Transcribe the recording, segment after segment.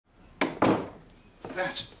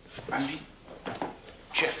I mean,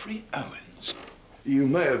 Jeffrey Owens. You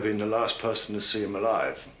may have been the last person to see him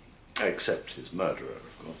alive, except his murderer,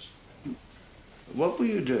 of course. What were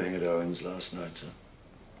you doing at Owens last night, sir?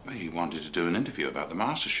 Well, he wanted to do an interview about the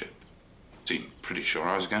mastership. Seemed pretty sure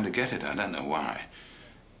I was going to get it. I don't know why.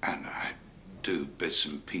 And I do bits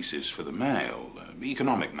and pieces for the Mail,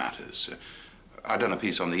 economic matters. I'd done a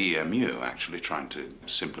piece on the EMU, actually, trying to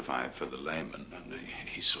simplify it for the layman, and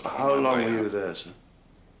he sort of... How long were you there, sir?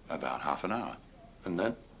 About half an hour. And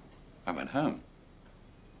then? I went home.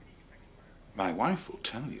 My wife will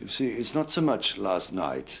tell you. You see, it's not so much last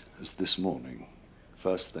night as this morning.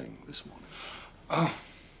 First thing this morning. Oh,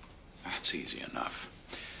 that's easy enough.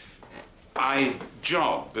 I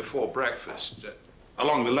jogged before breakfast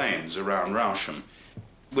along the lanes around Rousham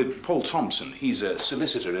with Paul Thompson. He's a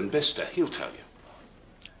solicitor in Bicester. He'll tell you.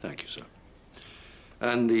 Thank you, sir.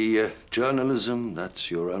 And the journalism, that's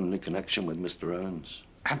your only connection with Mr. Owens?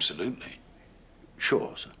 Absolutely.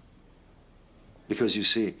 Sure, sir. Because, you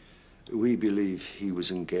see, we believe he was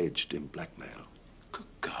engaged in blackmail. Good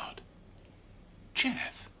God.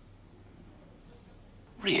 Jeff?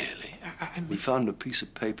 Really? I mean... We found a piece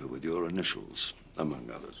of paper with your initials, among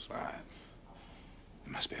others. There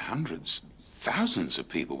must be hundreds, thousands of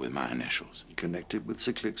people with my initials. Connected with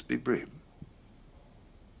Sir Clixby Bream.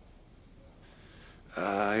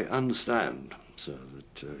 I understand, sir,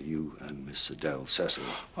 that you and Miss Adele Cecil...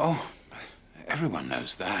 Oh, everyone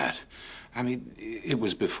knows that. I mean, it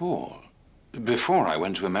was before I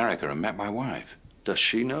went to America and met my wife. Does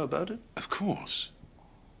she know about it? Of course.